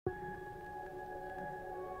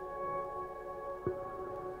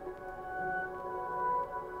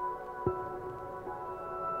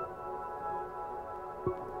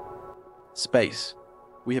Space.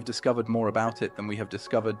 We have discovered more about it than we have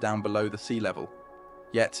discovered down below the sea level.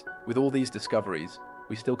 Yet, with all these discoveries,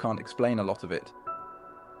 we still can't explain a lot of it.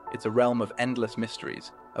 It's a realm of endless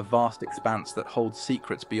mysteries, a vast expanse that holds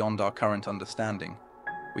secrets beyond our current understanding.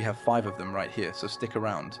 We have 5 of them right here, so stick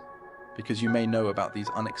around, because you may know about these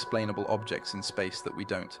unexplainable objects in space that we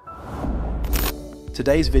don't.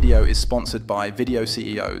 Today's video is sponsored by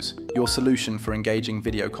VideoCEOs, your solution for engaging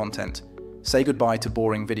video content. Say goodbye to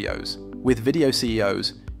boring videos. With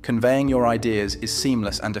VideoCEOs, conveying your ideas is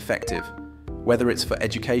seamless and effective. Whether it's for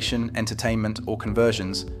education, entertainment, or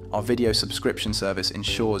conversions, our video subscription service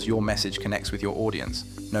ensures your message connects with your audience,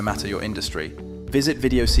 no matter your industry. Visit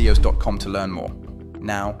VideoCEOs.com to learn more.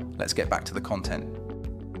 Now, let's get back to the content.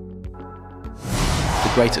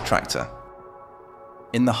 The Great Attractor.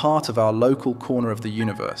 In the heart of our local corner of the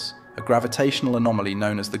universe, a gravitational anomaly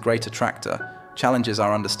known as the Great Attractor challenges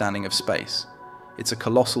our understanding of space. It's a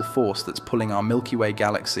colossal force that's pulling our Milky Way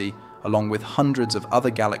galaxy, along with hundreds of other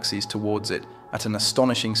galaxies towards it, at an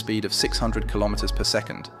astonishing speed of 600 kilometers per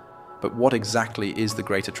second. But what exactly is the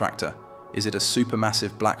Great Attractor? Is it a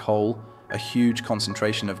supermassive black hole, a huge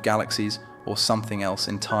concentration of galaxies, or something else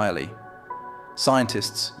entirely?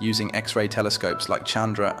 Scientists, using X-ray telescopes like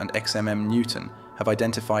Chandra and XMM Newton, have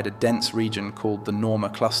identified a dense region called the Norma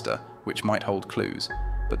Cluster, which might hold clues.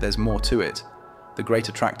 But there's more to it. The Great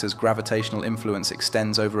Attractor's gravitational influence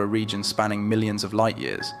extends over a region spanning millions of light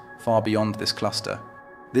years, far beyond this cluster.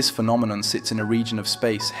 This phenomenon sits in a region of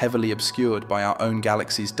space heavily obscured by our own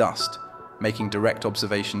galaxy's dust, making direct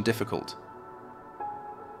observation difficult.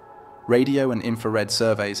 Radio and infrared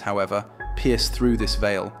surveys, however, pierce through this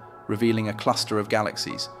veil, revealing a cluster of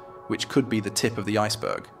galaxies, which could be the tip of the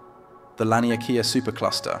iceberg. The Laniakea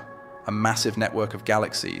supercluster, a massive network of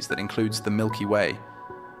galaxies that includes the Milky Way,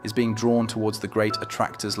 is being drawn towards the Great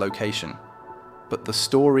Attractor's location. But the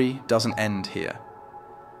story doesn't end here.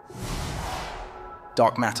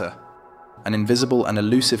 Dark matter, an invisible and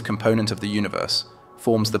elusive component of the universe,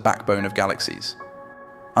 forms the backbone of galaxies.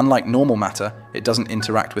 Unlike normal matter, it doesn't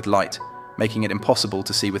interact with light, making it impossible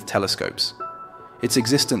to see with telescopes. Its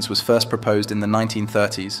existence was first proposed in the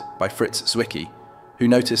 1930s by Fritz Zwicky, who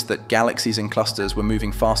noticed that galaxies in clusters were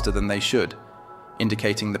moving faster than they should,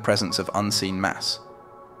 indicating the presence of unseen mass.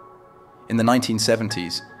 In the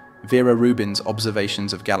 1970s, Vera Rubin's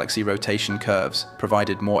observations of galaxy rotation curves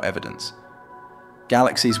provided more evidence.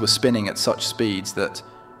 Galaxies were spinning at such speeds that,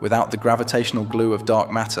 without the gravitational glue of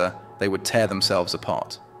dark matter, they would tear themselves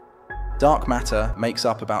apart. Dark matter makes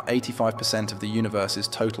up about 85% of the universe's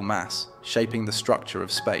total mass, shaping the structure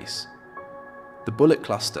of space. The Bullet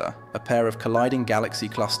Cluster, a pair of colliding galaxy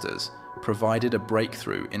clusters, provided a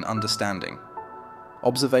breakthrough in understanding.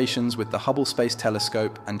 Observations with the Hubble Space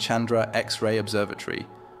Telescope and Chandra X-ray Observatory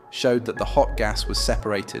showed that the hot gas was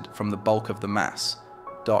separated from the bulk of the mass,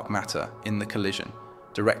 dark matter, in the collision,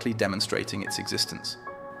 directly demonstrating its existence.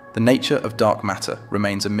 The nature of dark matter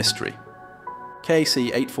remains a mystery.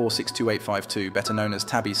 KC 8462852, better known as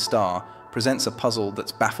Tabby's star, presents a puzzle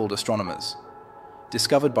that's baffled astronomers.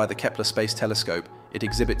 Discovered by the Kepler Space Telescope, it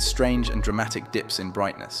exhibits strange and dramatic dips in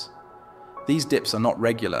brightness. These dips are not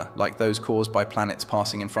regular, like those caused by planets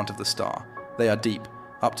passing in front of the star. They are deep,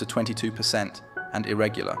 up to 22%, and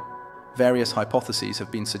irregular. Various hypotheses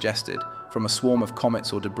have been suggested, from a swarm of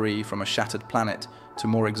comets or debris from a shattered planet to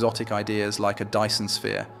more exotic ideas like a Dyson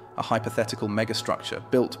sphere, a hypothetical megastructure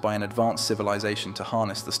built by an advanced civilization to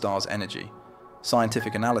harness the star's energy.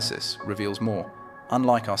 Scientific analysis reveals more.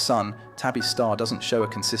 Unlike our Sun, Tabby's star doesn't show a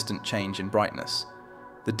consistent change in brightness.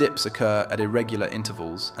 The dips occur at irregular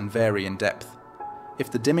intervals and vary in depth.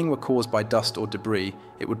 If the dimming were caused by dust or debris,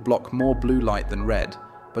 it would block more blue light than red,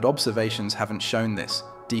 but observations haven't shown this,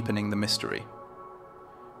 deepening the mystery.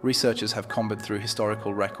 Researchers have combed through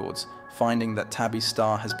historical records, finding that Tabby's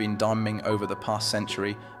star has been dimming over the past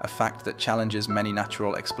century, a fact that challenges many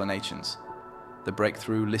natural explanations. The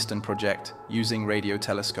Breakthrough Listen project, using radio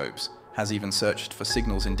telescopes, has even searched for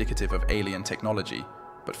signals indicative of alien technology,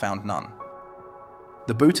 but found none.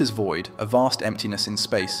 The Boötes Void, a vast emptiness in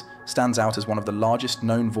space, stands out as one of the largest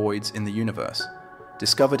known voids in the universe.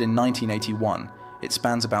 Discovered in 1981, it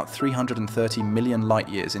spans about 330 million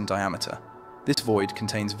light-years in diameter. This void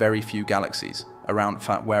contains very few galaxies,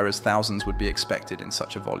 whereas thousands would be expected in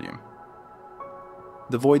such a volume.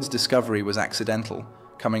 The void's discovery was accidental,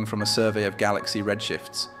 coming from a survey of galaxy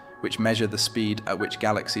redshifts, which measure the speed at which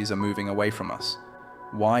galaxies are moving away from us.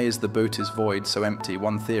 Why is the Boötes Void so empty?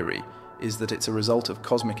 One theory is that it's a result of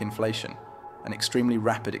cosmic inflation, an extremely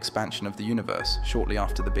rapid expansion of the universe shortly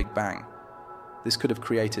after the Big Bang. This could have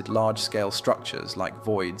created large-scale structures like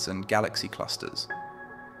voids and galaxy clusters.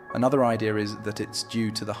 Another idea is that it's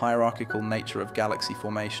due to the hierarchical nature of galaxy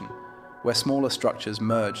formation, where smaller structures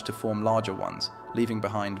merge to form larger ones, leaving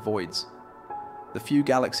behind voids. The few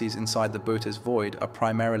galaxies inside the Boötes Void are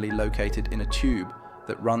primarily located in a tube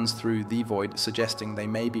that runs through the void, suggesting they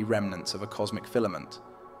may be remnants of a cosmic filament,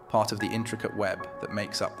 part of the intricate web that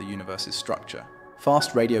makes up the universe's structure.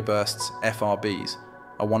 Fast radio bursts, FRBs,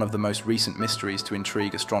 are one of the most recent mysteries to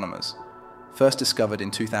intrigue astronomers. First discovered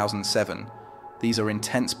in 2007, these are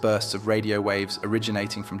intense bursts of radio waves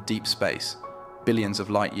originating from deep space, billions of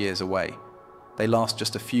light years away. They last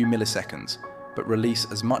just a few milliseconds, but release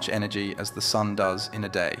as much energy as the Sun does in a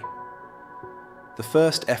day. The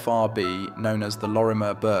first FRB, known as the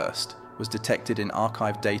Lorimer burst, was detected in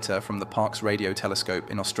archived data from the Parkes Radio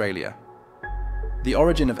Telescope in Australia. The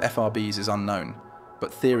origin of FRBs is unknown,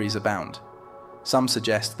 but theories abound. Some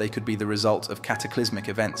suggest they could be the result of cataclysmic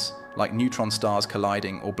events, like neutron stars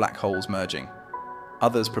colliding or black holes merging.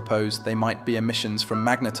 Others propose they might be emissions from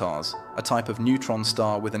magnetars, a type of neutron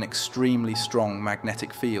star with an extremely strong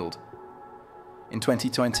magnetic field. In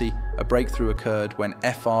 2020, a breakthrough occurred when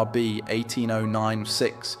FRB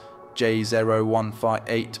 18096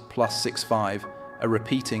 J0158+65, a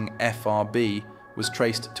repeating FRB, was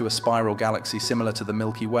traced to a spiral galaxy similar to the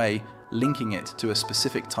Milky Way, linking it to a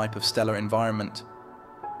specific type of stellar environment.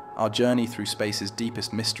 Our journey through space's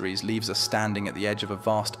deepest mysteries leaves us standing at the edge of a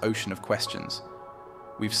vast ocean of questions.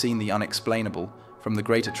 We've seen the unexplainable, from the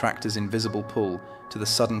Great Attractor's invisible pull to the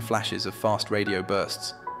sudden flashes of fast radio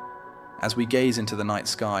bursts. As we gaze into the night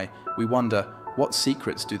sky, we wonder, what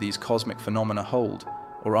secrets do these cosmic phenomena hold?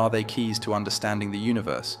 Or are they keys to understanding the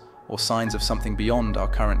universe, or signs of something beyond our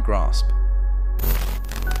current grasp?